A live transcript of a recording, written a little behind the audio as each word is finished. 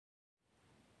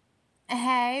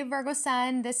Hey Virgo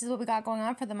Sun, this is what we got going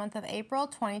on for the month of April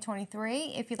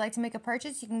 2023. If you'd like to make a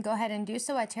purchase, you can go ahead and do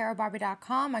so at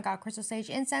tarotbarbie.com. I got crystal sage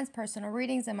incense, personal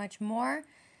readings, and much more.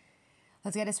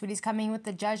 Let's get it, sweeties, coming with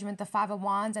the Judgment, the Five of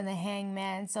Wands, and the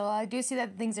Hangman. So I do see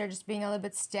that things are just being a little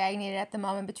bit stagnated at the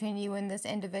moment between you and this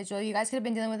individual. You guys could have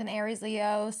been dealing with an Aries,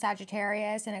 Leo,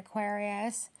 Sagittarius, and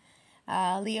Aquarius.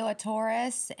 Leo, a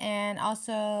Taurus, and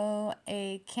also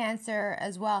a Cancer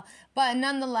as well. But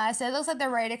nonetheless, it looks like they're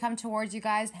ready to come towards you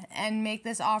guys and make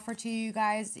this offer to you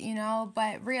guys, you know.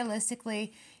 But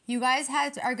realistically, you guys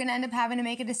are going to end up having to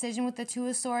make a decision with the Two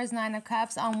of Swords, Nine of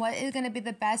Cups on what is going to be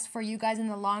the best for you guys in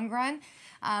the long run.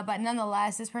 But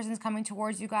nonetheless, this person is coming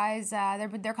towards you guys.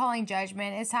 They're calling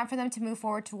judgment. It's time for them to move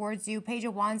forward towards you. Page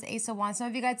of Wands, Ace of Wands. Some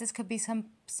of you guys, this could be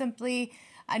simply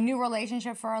a new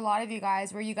relationship for a lot of you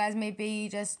guys, where you guys may be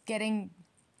just getting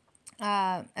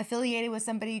affiliated with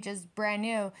somebody just brand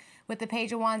new. With the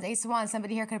Page of Wands, Ace of Wands,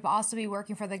 somebody here could also be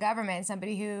working for the government,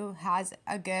 somebody who has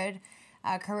a good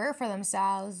career for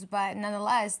themselves. But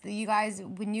nonetheless,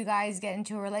 when you guys get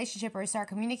into a relationship or start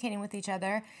communicating with each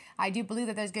other, I do believe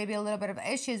that there's going to be a little bit of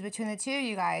issues between the two of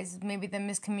you guys. Maybe the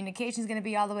miscommunication is going to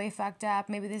be all the way fucked up.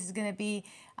 Maybe this is going to be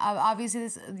obviously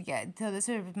so this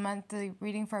is a monthly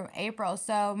reading for April.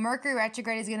 So Mercury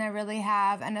retrograde is going to really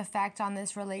have an effect on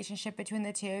this relationship between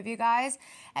the two of you guys,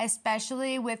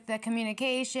 especially with the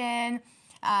communication.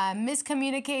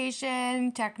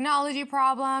 Miscommunication, technology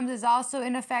problems is also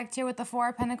in effect here with the Four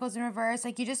of Pentacles in reverse.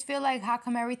 Like, you just feel like, how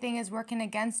come everything is working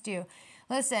against you?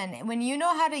 Listen, when you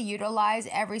know how to utilize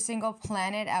every single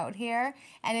planet out here,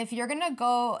 and if you're going to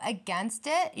go against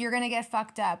it, you're going to get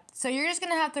fucked up. So you're just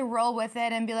going to have to roll with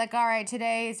it and be like, all right,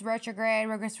 today it's retrograde,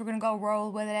 we're going to go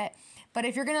roll with it. But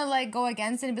if you're going to like go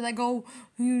against it and be like, oh,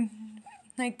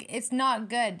 like, it's not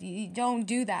good. You don't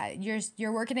do that.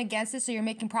 You're working against it, so you're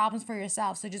making problems for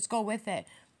yourself. So just go with it.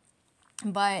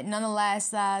 But nonetheless,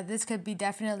 this could be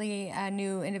definitely a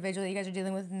new individual that you guys are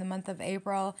dealing with in the month of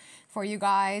April for you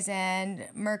guys. And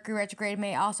Mercury retrograde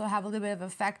may also have a little bit of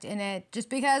effect in it. Just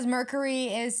because Mercury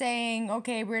is saying,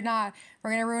 okay, we're going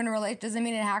to ruin a relationship, doesn't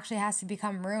mean it actually has to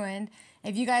become ruined.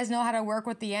 If you guys know how to work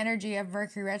with the energy of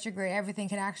Mercury retrograde, everything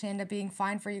can actually end up being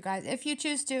fine for you guys if you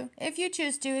choose to. If you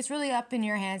choose to, it's really up in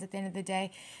your hands at the end of the day.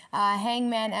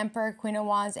 Hangman, Emperor, Queen of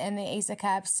Wands, and the Ace of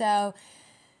Cups. So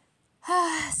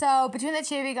between the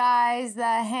two of you guys, the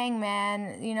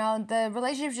Hangman, you know, the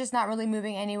relationship's just not really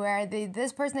moving anywhere.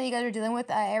 This person that you guys are dealing with,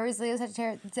 Aries, Leo,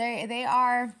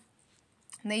 Sagittarius,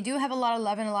 they do have a lot of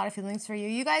love and a lot of feelings for you.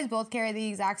 You guys both carry the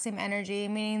exact same energy,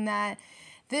 meaning that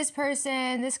this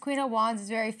person, this Queen of Wands, is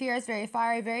very fierce, very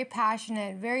fiery, very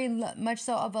passionate, very much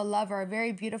so of a lover,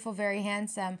 very beautiful, very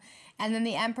handsome. And then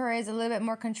the Emperor is a little bit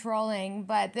more controlling.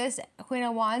 But this Queen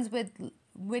of Wands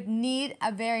would need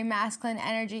a very masculine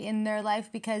energy in their life,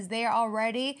 because they are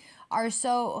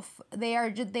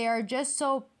just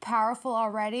so powerful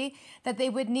already that they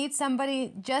would need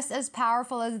somebody just as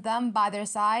powerful as them by their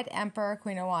side. Emperor,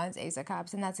 Queen of Wands, Ace of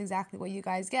Cups. And that's exactly what you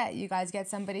guys get. You guys get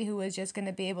somebody who is just going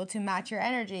to be able to match your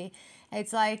energy.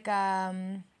 It's like, I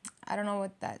don't know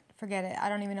what that, forget it. I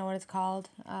don't even know what it's called.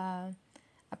 A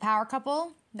power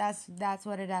couple. That's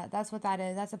what that's what that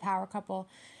is. That's a power couple.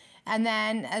 And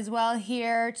then as well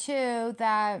here too,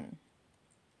 that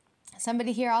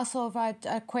somebody here also about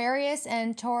Aquarius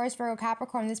and Taurus, Virgo,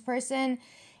 Capricorn. This person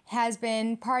has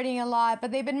been partying a lot,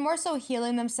 but they've been more so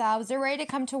healing themselves. They're ready to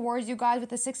come towards you guys with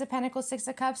the Six of Pentacles, Six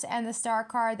of Cups, and the Star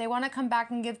card. They want to come back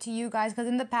and give to you guys, because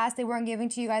in the past they weren't giving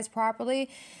to you guys properly.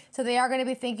 So they are going to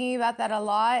be thinking about that a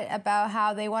lot, about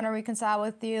how they want to reconcile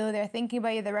with you. They're thinking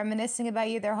about you. They're reminiscing about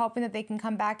you. They're hoping that they can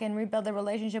come back and rebuild a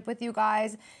relationship with you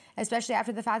guys, especially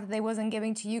after the fact that they wasn't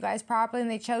giving to you guys properly,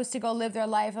 and they chose to go live their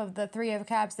life of the Three of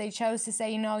Cups. They chose to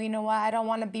say, you know what, I don't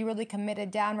want to be really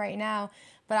committed down right now,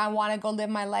 but I want to go live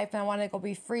my life, and I want to go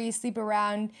be free, sleep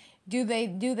around, do they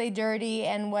dirty,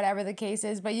 and whatever the case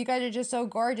is. But you guys are just so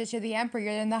gorgeous. You're the Emperor.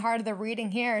 You're in the heart of the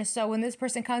reading here. So when this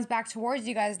person comes back towards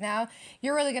you guys now,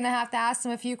 you're really going to have to ask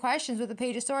them a few questions with the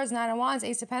Page of Swords, Nine of Wands,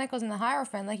 Ace of Pentacles, and the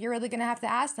Hierophant. Like, you're really going to have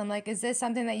to ask them, like, is this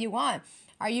something that you want?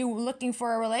 Are you looking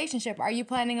for a relationship? Are you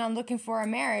planning on looking for a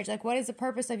marriage? Like, what is the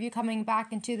purpose of you coming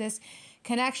back into this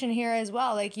connection here as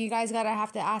well? Like, you guys got to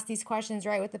have to ask these questions,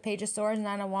 right, with the Page of Swords,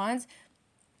 Nine of Wands.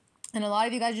 And a lot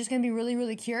of you guys are just going to be really,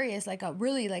 really curious,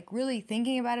 really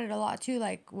thinking about it a lot too.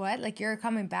 Like, what? Like, you're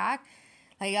coming back?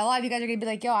 Like, a lot of you guys are going to be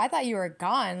like, yo, I thought you were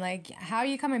gone. Like, how are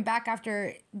you coming back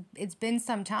after it's been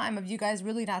some time of you guys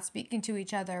really not speaking to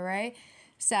each other, right?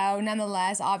 So,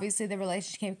 nonetheless, obviously the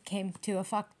relationship came to a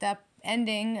fucked up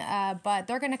ending, but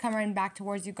they're going to come right back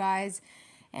towards you guys.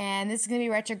 And this is going to be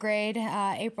retrograde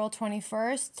April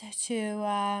 21st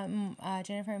to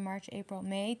January, March, April,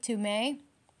 May to May.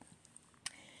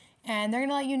 And they're going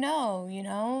to let you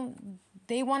know,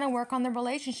 they want to work on the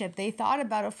relationship. They thought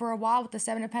about it for a while with the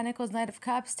Seven of Pentacles, Knight of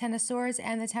Cups, Ten of Swords,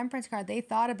 and the Temperance card. They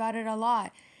thought about it a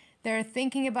lot. They're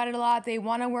thinking about it a lot. They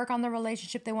want to work on the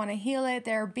relationship. They want to heal it.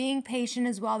 They're being patient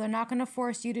as well. They're not going to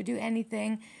force you to do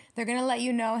anything. They're going to let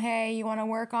you know, hey, you want to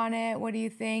work on it? What do you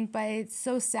think? But it's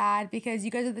so sad because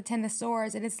you guys are the Ten of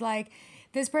Swords. And it's like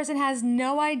this person has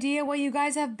no idea what you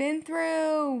guys have been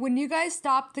through. When you guys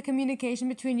stop the communication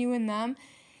between you and them,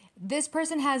 this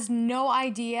person has no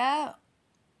idea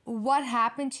what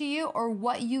happened to you or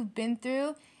what you've been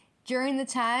through during the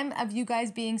time of you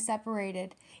guys being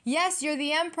separated. Yes, you're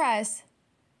the Empress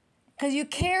because you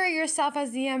carry yourself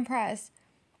as the Empress.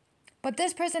 But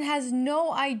this person has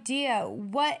no idea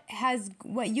what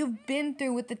you've been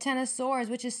through with the Ten of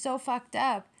Swords, which is so fucked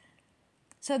up.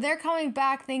 So they're coming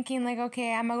back thinking like,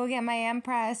 okay, I'm going to go get my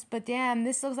Empress. But damn,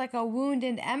 this looks like a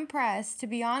wounded Empress, to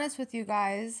be honest with you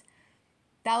guys.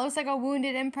 That looks like a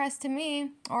wounded Empress to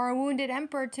me, or a wounded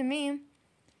Emperor to me.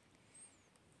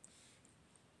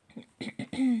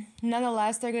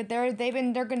 Nonetheless, they're good. They're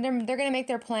gonna make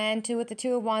their plan too with the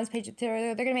Two of Wands, Page of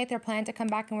They're gonna make their plan to come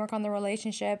back and work on the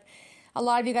relationship. A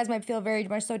lot of you guys might feel very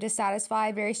much so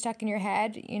dissatisfied, very stuck in your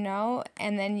head,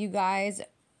 and then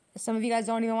some of you guys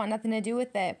don't even want nothing to do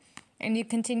with it. And you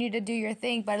continue to do your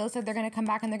thing, but it looks like they're going to come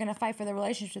back and they're going to fight for the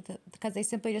relationship because they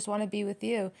simply just want to be with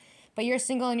you. But you're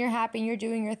single and you're happy and you're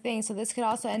doing your thing. So this could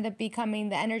also end up becoming,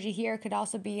 the energy here could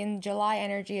also be in July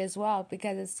energy as well,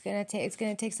 because it's going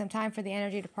to take some time for the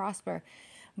energy to prosper.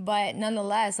 But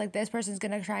nonetheless, like this person's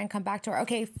going to try and come back to her.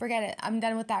 Okay, forget it. I'm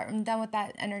done with that. I'm done with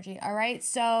that energy. All right.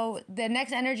 So the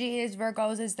next energy is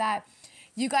Virgos, is that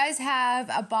you guys have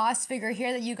a boss figure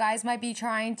here that you guys might be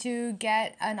trying to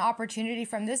get an opportunity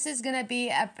from. This is going to be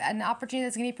an opportunity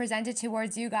that's going to be presented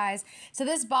towards you guys. So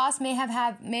this boss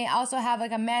may also have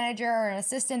like a manager or an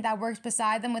assistant that works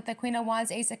beside them with the Queen of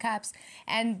Wands, Ace of Cups.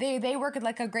 And they work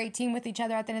like a great team with each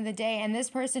other at the end of the day. And this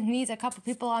person needs a couple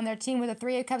people on their team with a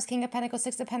Three of Cups, King of Pentacles,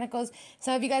 Six of Pentacles.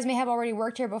 Some of you guys may have already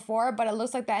worked here before, but it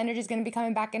looks like the energy is going to be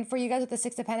coming back in for you guys with the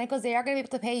Six of Pentacles. They are going to be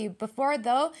able to pay you. Before,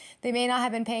 though, they may not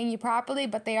have been paying you properly,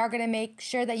 but they are going to make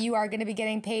sure that you are going to be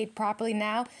getting paid properly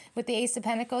now with the Ace of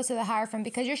Pentacles to the Hierophant,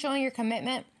 because you're showing your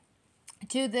commitment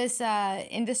to this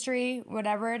industry,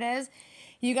 whatever it is.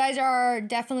 You guys are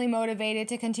definitely motivated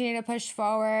to continue to push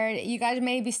forward. You guys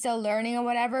may be still learning or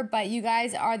whatever, but you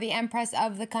guys are the Empress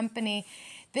of the company.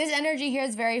 This energy here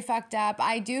is very fucked up.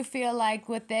 I do feel like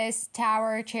with this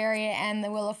Tower, Chariot, and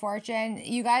the Wheel of Fortune,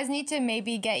 you guys need to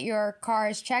maybe get your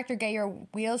cars checked or get your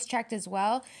wheels checked as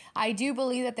well. I do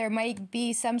believe that there might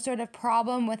be some sort of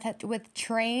problem with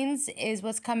trains is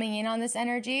what's coming in on this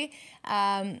energy.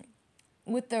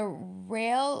 With the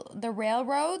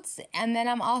railroads, and then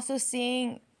I'm also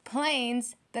seeing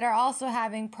planes that are also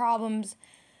having problems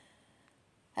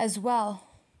as well.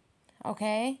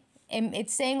 Okay? And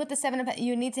it's saying with the Seven of,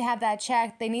 you need to have that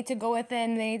checked. They need to go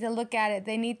within. They need to look at it.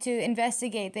 They need to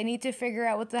investigate. They need to figure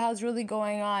out what the hell's really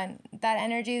going on. That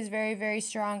energy is very, very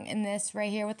strong in this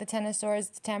right here with the Ten of Swords,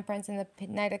 the Temperance, and the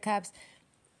Knight of Cups.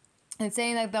 It's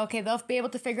saying like, okay, they'll be able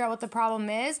to figure out what the problem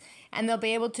is, and they'll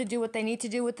be able to do what they need to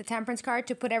do with the Temperance card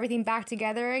to put everything back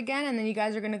together again, and then you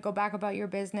guys are going to go back about your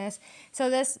business.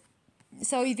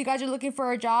 So if you guys are looking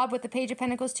for a job with the Page of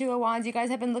Pentacles, Two of Wands, you guys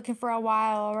have been looking for a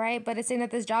while, all right? But it's saying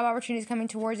that this job opportunity is coming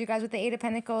towards you guys with the Eight of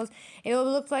Pentacles. It will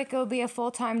look like it will be a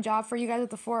full-time job for you guys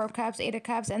with the Four of Cups, Eight of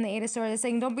Cups, and the Eight of Swords. It's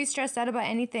saying don't be stressed out about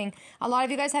anything. A lot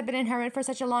of you guys have been in hermit for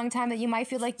such a long time that you might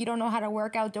feel like you don't know how to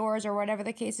work outdoors or whatever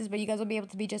the case is, but you guys will be able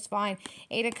to be just fine.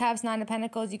 Eight of Cups, Nine of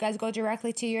Pentacles, you guys go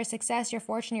directly to your success, your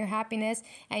fortune, your happiness,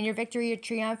 and your victory, your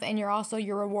triumph, and also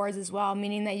your rewards as well,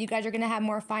 meaning that you guys are going to have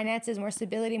more finances, more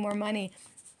stability, more money.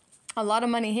 A lot of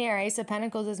money here. Ace of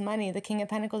Pentacles is money. The King of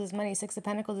Pentacles is money. Six of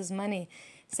Pentacles is money.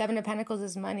 Seven of Pentacles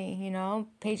is money,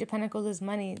 Page of Pentacles is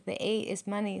money. The Eight is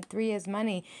money. Three is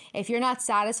money. If you're not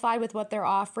satisfied with what they're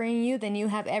offering you, then you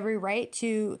have every right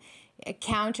to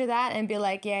counter that and be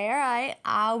like, yeah, all right,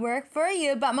 I'll work for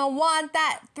you, but I'm going to want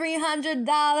that $300.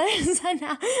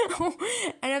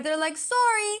 And if they're like,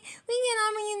 sorry, we can't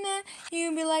offer you that, you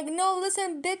can be like, no,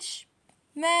 listen, bitch,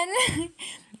 man.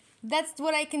 That's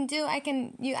what I can do.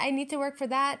 I need to work for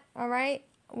that, all right?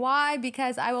 Why?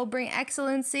 Because I will bring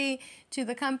excellency to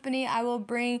the company. I will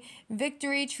bring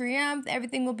victory, triumph.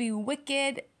 Everything will be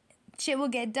wicked. Shit will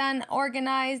get done,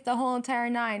 organized, the whole entire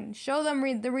nine. Show them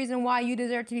the reason why you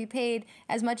deserve to be paid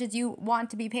as much as you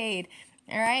want to be paid.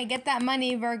 All right? Get that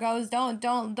money, Virgos.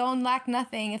 Don't lack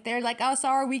nothing. If they're like, oh,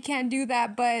 sorry, we can't do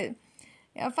that, but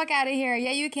Fuck out of here.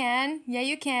 Yeah, you can. Yeah,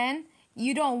 you can.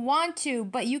 You don't want to,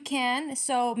 but you can.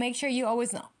 So make sure you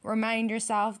always remind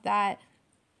yourself that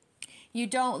you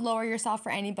don't lower yourself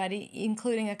for anybody,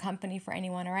 including a company, for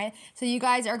anyone, all right? So you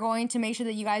guys are going to make sure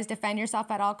that you guys defend yourself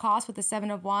at all costs with the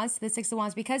Seven of Wands, the Six of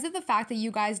Wands, because of the fact that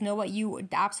you guys know what you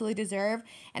absolutely deserve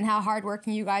and how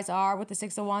hardworking you guys are with the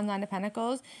Six of Wands, Nine of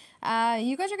Pentacles.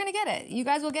 You guys are going to get it. You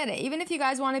guys will get it. Even if you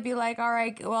guys want to be like, all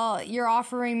right, well, you're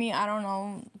offering me, I don't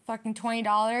know, fucking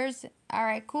 $20. All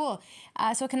right, cool.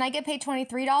 So can I get paid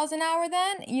 $23 an hour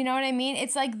then? You know what I mean?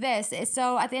 It's like this.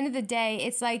 So at the end of the day,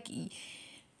 it's like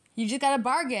you just got to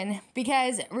bargain,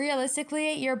 because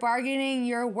realistically, you're bargaining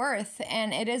your worth,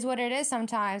 and it is what it is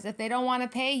sometimes. If they don't want to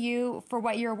pay you for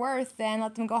what you're worth, then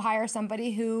let them go hire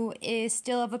somebody who is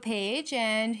still of a page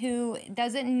and who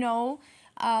doesn't know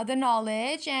the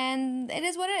knowledge, and it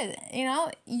is what it is. You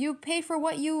know, you pay for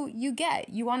what you get.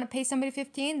 You want to pay somebody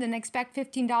 $15, then expect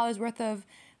 $15 worth of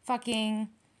fucking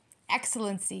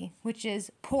excellency, which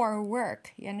is poor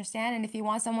work. You understand? And if you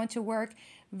want someone to work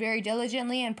very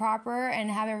diligently and proper and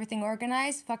have everything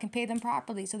organized, fucking pay them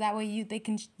properly, so that way they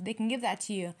can give that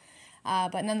to you.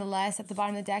 But nonetheless, at the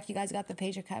bottom of the deck, you guys got the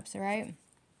Page of Cups, all right?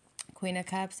 Queen of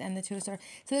Cups and the Two of Swords.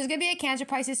 So there's going to be a Cancer,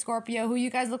 Pisces, Scorpio who you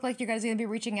guys look like you guys are going to be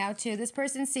reaching out to. This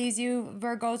person sees you,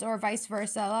 Virgos, or vice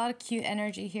versa. A lot of cute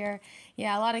energy here.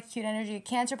 Yeah, a lot of cute energy.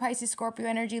 Cancer, Pisces, Scorpio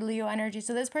energy, Leo energy.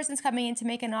 So this person's coming in to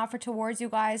make an offer towards you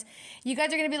guys. You guys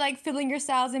are going to be like feeling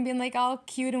yourselves and being like all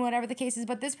cute and whatever the case is.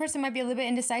 But this person might be a little bit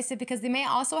indecisive, because they may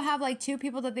also have like two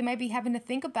people that they might be having to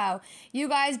think about. You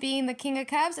guys being the King of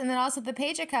Cups and then also the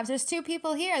Page of Cups. There's two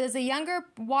people here. There's a younger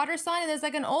water sign and there's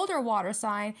like an older water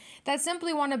sign that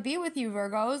simply want to be with you,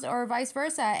 Virgos, or vice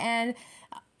versa.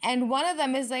 And one of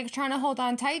them is like trying to hold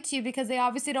on tight to you because they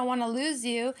obviously don't want to lose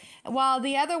you, while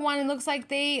the other one looks like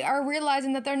they are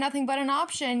realizing that they're nothing but an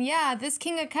option. Yeah, this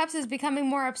King of Cups is becoming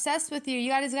more obsessed with you.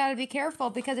 You guys got to be careful,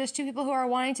 because there's two people who are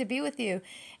wanting to be with you,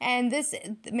 and this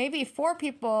maybe four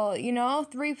people, you know,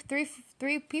 three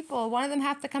people. One of them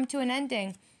have to come to an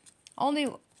ending. Only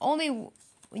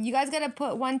you guys got to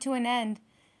put one to an end.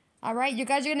 All right, you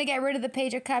guys are going to get rid of the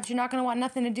Page of Cups. You're not going to want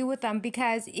nothing to do with them,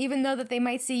 because even though that they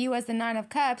might see you as the Nine of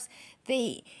Cups,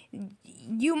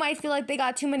 you might feel like they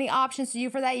got too many options to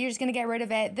you. For that, you're just going to get rid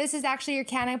of it. This is actually your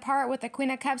counterpart with the Queen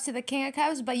of Cups to the King of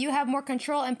Cups, but you have more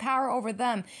control and power over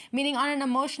them, meaning on an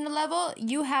emotional level,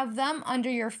 you have them under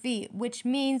your feet, which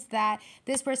means that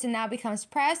this person now becomes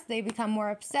pressed. They become more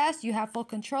obsessed. You have full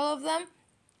control of them.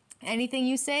 Anything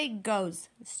you say goes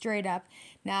straight up.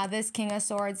 Now, this King of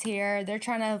Swords here, they're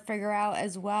trying to figure out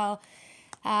as well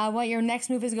what your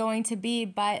next move is going to be.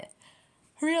 But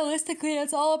realistically,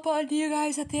 it's all upon you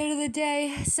guys at the end of the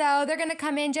day. So they're going to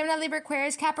come in Gemini, Libra,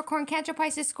 Aquarius, Capricorn, Cancer,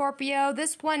 Pisces, Scorpio.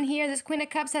 This one here, this Queen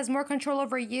of Cups, has more control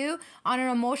over you on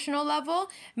an emotional level,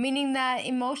 meaning that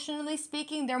emotionally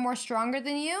speaking, they're more stronger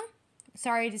than you.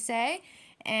 Sorry to say.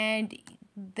 And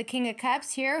the King of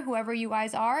Cups here, whoever you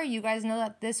guys are, you guys know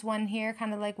that this one here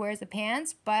kind of like wears the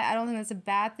pants, but I don't think that's a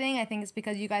bad thing. I think it's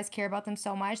because you guys care about them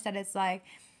so much that it's like,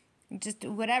 just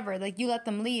whatever, like you let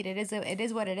them lead. It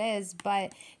is what it is.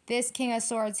 But this King of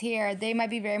Swords here, they might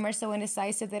be very much so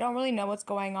indecisive. They don't really know what's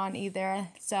going on either.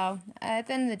 So at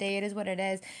the end of the day, it is what it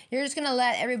is. You're just gonna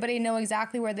let everybody know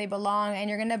exactly where they belong, and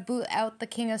you're gonna boot out the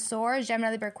King of Swords,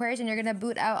 Gemini, Libra, Aquarius, and you're gonna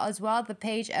boot out as well the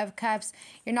Page of Cups.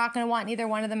 You're not gonna want either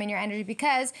one of them in your energy,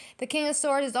 because the King of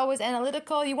Swords is always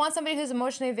analytical. You want somebody who's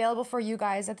emotionally available for you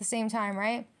guys at the same time,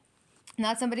 right?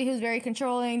 Not somebody who's very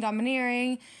controlling,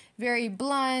 domineering, very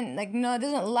blunt, like, no,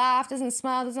 doesn't laugh, doesn't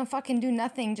smile, doesn't fucking do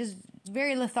nothing, just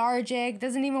very lethargic,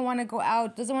 doesn't even want to go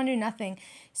out, doesn't want to do nothing.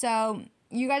 So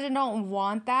you guys don't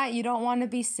want that. You don't want to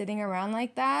be sitting around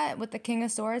like that with the King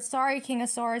of Swords. Sorry, King of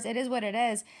Swords, it is what it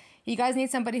is. You guys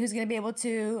need somebody who's going to be able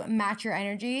to match your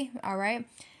energy, all right?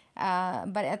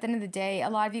 But at the end of the day, a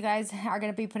lot of you guys are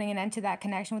going to be putting an end to that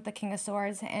connection with the King of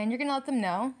Swords, and you're going to let them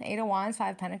know, 8 of Wands,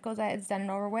 5 of Pentacles, that it's done and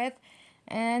over with.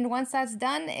 And once that's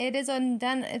done, it's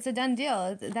a done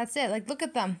deal. That's it. Like, look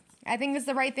at them. I think it's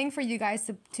the right thing for you guys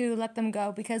to let them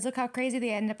go, because look how crazy they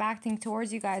end up acting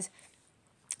towards you guys.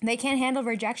 They can't handle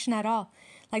rejection at all.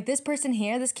 Like this person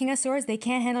here, this King of Swords, they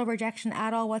can't handle rejection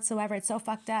at all whatsoever. It's so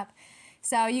fucked up.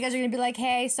 So you guys are going to be like,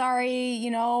 hey, sorry,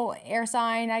 you know, air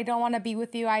sign, I don't want to be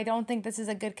with you. I don't think this is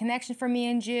a good connection for me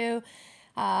and you.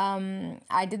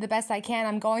 I did the best I can.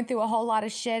 I'm going through a whole lot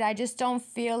of shit. I just don't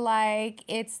feel like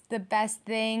it's the best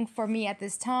thing for me at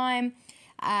this time.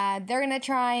 They're going to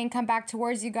try and come back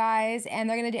towards you guys, and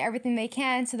they're going to do everything they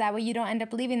can so that way you don't end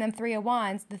up leaving them 3 of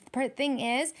Wands. The thing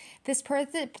is, this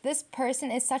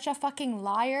person is such a fucking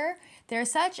liar. They're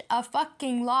such a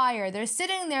fucking liar. They're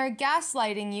sitting there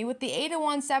gaslighting you with the 8 of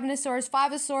Wands, 7 of Swords,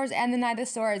 5 of Swords, and the Knight of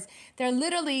Swords. They're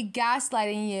literally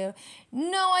gaslighting you.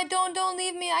 No, I don't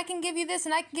leave me. I can give you this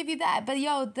and I can give you that. But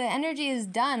yo, the energy is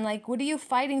done. Like, what are you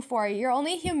fighting for? You're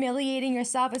only humiliating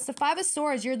yourself. It's the 5 of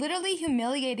Swords. You're literally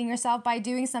humiliating yourself by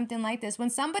doing something like this. When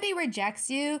somebody rejects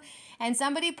you and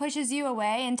somebody pushes you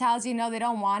away and tells you no, they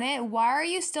don't want it, why are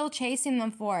you still chasing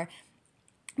them for?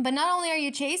 But not only are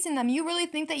you chasing them, you really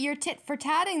think that you're tit for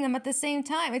tatting them at the same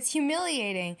time. It's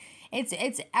humiliating.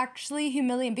 It's actually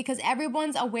humiliating because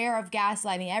everyone's aware of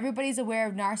gaslighting. Everybody's aware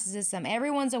of narcissism.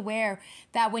 Everyone's aware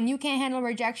that when you can't handle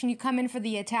rejection, you come in for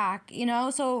the attack, you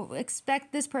know? So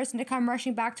expect this person to come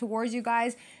rushing back towards you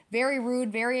guys. Very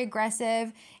rude, very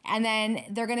aggressive. And then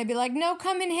they're going to be like, no,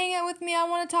 come and hang out with me. I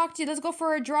want to talk to you. Let's go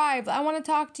for a drive. I want to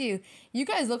talk to you. You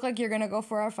guys look like you're going to go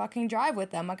for a fucking drive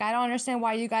with them. Like, I don't understand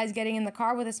why you guys getting in the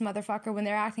car with this motherfucker when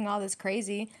they're acting all this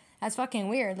crazy. That's fucking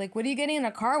weird. Like, what are you getting in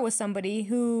a car with somebody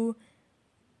who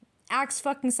acts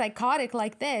fucking psychotic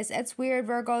like this? It's weird,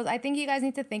 Virgos. I think you guys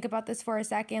need to think about this for a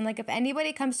second. Like, if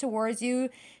anybody comes towards you,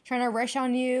 trying to rush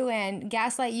on you and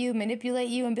gaslight you, manipulate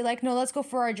you, and be like, no, let's go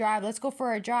for a drive. Let's go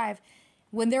for a drive.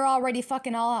 When they're already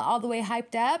fucking all the way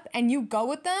hyped up and you go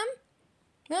with them?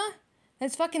 Huh?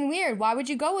 That's fucking weird. Why would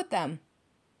you go with them?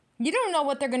 You don't know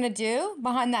what they're going to do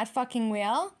behind that fucking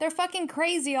wheel. They're fucking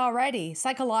crazy already.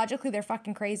 Psychologically, they're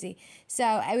fucking crazy.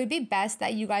 So it would be best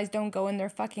that you guys don't go in their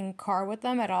fucking car with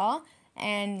them at all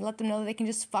and let them know that they can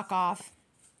just fuck off.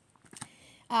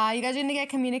 You guys are going to get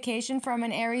communication from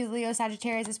an Aries, Leo,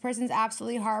 Sagittarius. This person's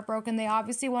absolutely heartbroken. They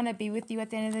obviously want to be with you at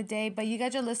the end of the day, but you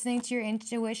guys are listening to your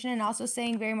intuition and also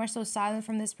staying very much so silent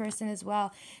from this person as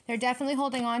well. They're definitely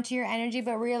holding on to your energy,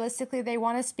 but realistically, they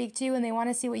want to speak to you and they want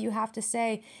to see what you have to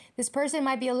say. This person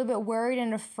might be a little bit worried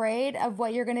and afraid of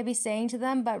what you're going to be saying to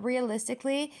them, but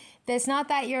realistically, it's not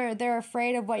that they're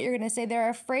afraid of what you're going to say. They're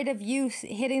afraid of you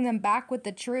hitting them back with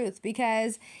the truth,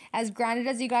 because as grounded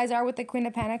as you guys are with the Queen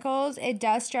of Pentacles, it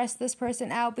does stress this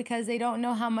person out because they don't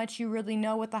know how much you really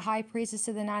know with the High Priestess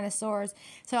to the 9 of Swords.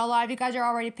 So a lot of you guys are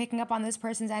already picking up on this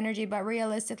person's energy, but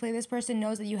realistically, this person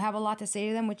knows that you have a lot to say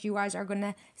to them, which you guys are going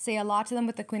to say a lot to them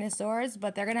with the Queen of Swords,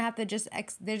 but they're going to have to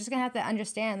they're just going to have to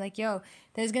understand, like, yo,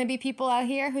 there's going to be people out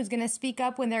here who's going to speak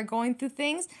up when they're going through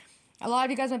things. A lot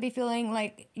of you guys might be feeling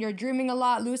like you're dreaming a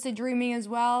lot, lucid dreaming as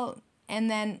well.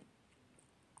 And then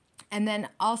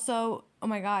also, oh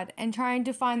my God, and trying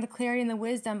to find the clarity and the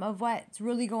wisdom of what's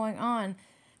really going on.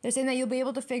 They're saying that you'll be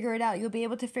able to figure it out. You'll be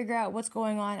able to figure out what's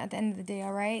going on at the end of the day,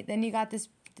 all right? Then you got this,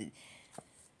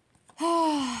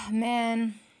 oh,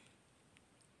 man.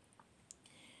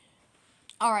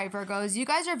 All right, Virgos, you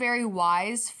guys are very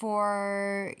wise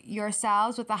for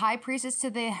yourselves with the High Priestess to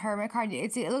the Hermit card.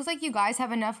 It looks like you guys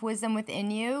have enough wisdom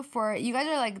within you you guys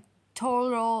are like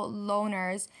total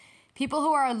loners. People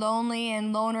who are lonely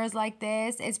and loners like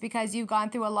this, it's because you've gone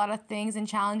through a lot of things and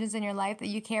challenges in your life that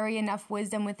you carry enough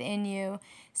wisdom within you.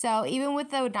 So even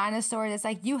with the 9 of Swords, it's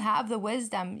like you have the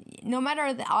wisdom. No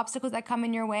matter the obstacles that come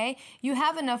in your way, you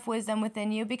have enough wisdom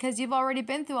within you because you've already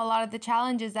been through a lot of the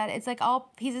challenges that it's like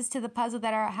all pieces to the puzzle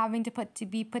that are having to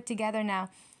be put together now.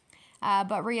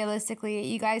 But realistically,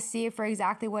 you guys see it for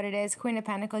exactly what it is. Queen of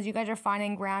Pentacles, you guys are fine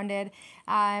and grounded.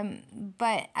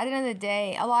 But at the end of the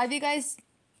day, a lot of you guys,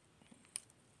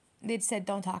 they said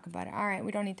don't talk about it. All right,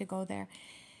 we don't need to go there.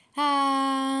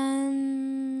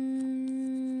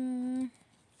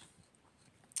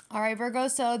 All right, Virgo,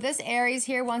 so this Aries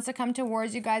here wants to come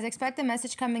towards you guys. Expect a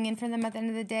message coming in from them at the end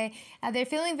of the day. They're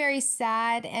feeling very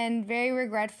sad and very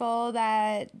regretful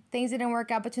that things didn't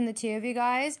work out between the two of you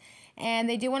guys. And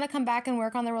they do want to come back and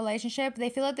work on the relationship. They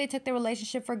feel like they took the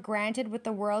relationship for granted with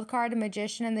the World card, the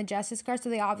Magician, and the Justice card. So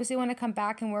they obviously want to come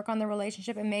back and work on the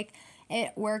relationship and make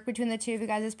it work between the two of you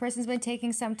guys. This person's been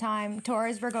taking some time.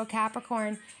 Taurus, Virgo,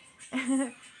 Capricorn.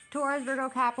 Taurus, Virgo,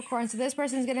 Capricorn. So this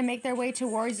person's going to make their way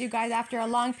towards you guys after a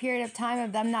long period of time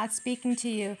of them not speaking to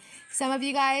you. Some of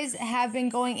you guys have been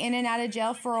going in and out of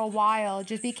jail for a while.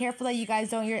 Just be careful that you guys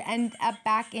don't end up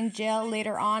back in jail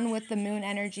later on with the moon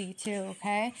energy too,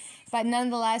 okay? But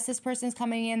nonetheless, this person's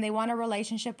coming in. They want a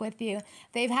relationship with you.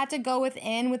 They've had to go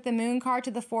within with the Moon card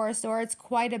to the Four of Swords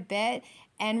quite a bit,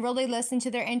 and really listen to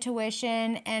their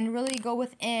intuition and really go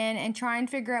within and try and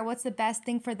figure out what's the best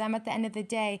thing for them at the end of the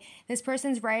day. This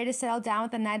person's ready to settle down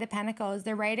with the Knight of Pentacles.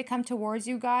 They're ready to come towards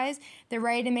you guys. They're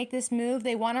ready to make this move.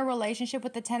 They want a relationship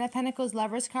with the Ten of Pentacles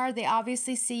Lovers card. They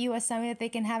obviously see you as somebody that they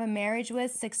can have a marriage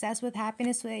with, success with,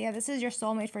 happiness with. Yeah, this is your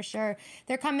soulmate for sure.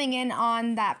 They're coming in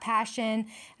on that passion,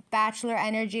 bachelor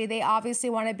energy. They obviously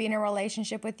want to be in a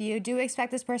relationship with you. Do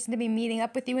expect this person to be meeting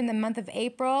up with you in the month of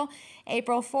April.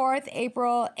 April 4th,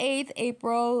 April 8th,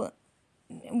 April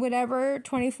whatever,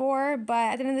 24. But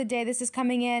at the end of the day, this is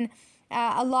coming in.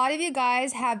 A lot of you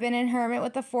guys have been in Hermit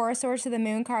with the Four of Swords to the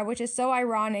Moon card, which is so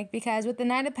ironic because with the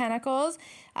Knight of Pentacles,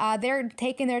 they're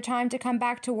taking their time to come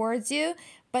back towards you.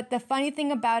 But the funny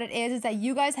thing about it is that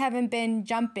you guys haven't been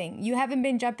jumping. You haven't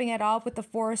been jumping at all with the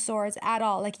Four of Swords at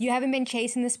all. Like, you haven't been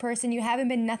chasing this person. You haven't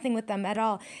been nothing with them at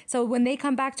all. So when they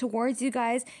come back towards you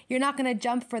guys, you're not going to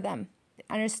jump for them.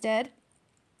 Understood?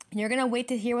 You're going to wait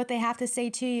to hear what they have to say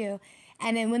to you.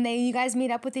 And then when you guys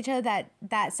meet up with each other,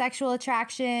 that sexual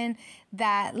attraction,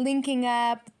 that linking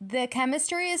up, the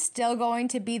chemistry is still going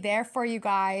to be there for you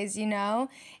guys, you know?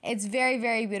 It's very,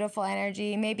 very beautiful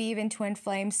energy. Maybe even twin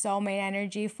flame, soulmate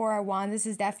energy. Four of Wands, this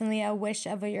is definitely a wish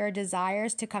of your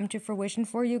desires to come to fruition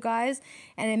for you guys.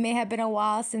 And it may have been a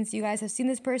while since you guys have seen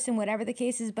this person, whatever the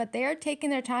case is, but they are taking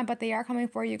their time, but they are coming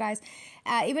for you guys.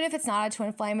 Even if it's not a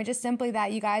twin flame, it's just simply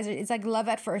that you guys, it's like love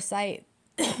at first sight.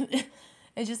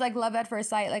 It's just like love at first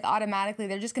sight, like automatically.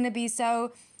 They're just going to be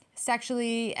so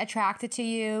sexually attracted to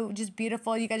you, just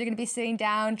beautiful. You guys are going to be sitting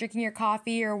down, drinking your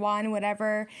coffee or wine,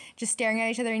 whatever, just staring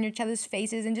at each other in each other's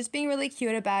faces and just being really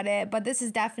cute about it. But this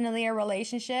is definitely a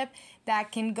relationship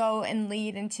that can go and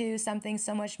lead into something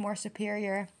so much more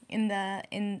superior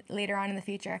in later on in the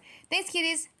future. Thanks,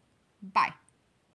 cuties. Bye.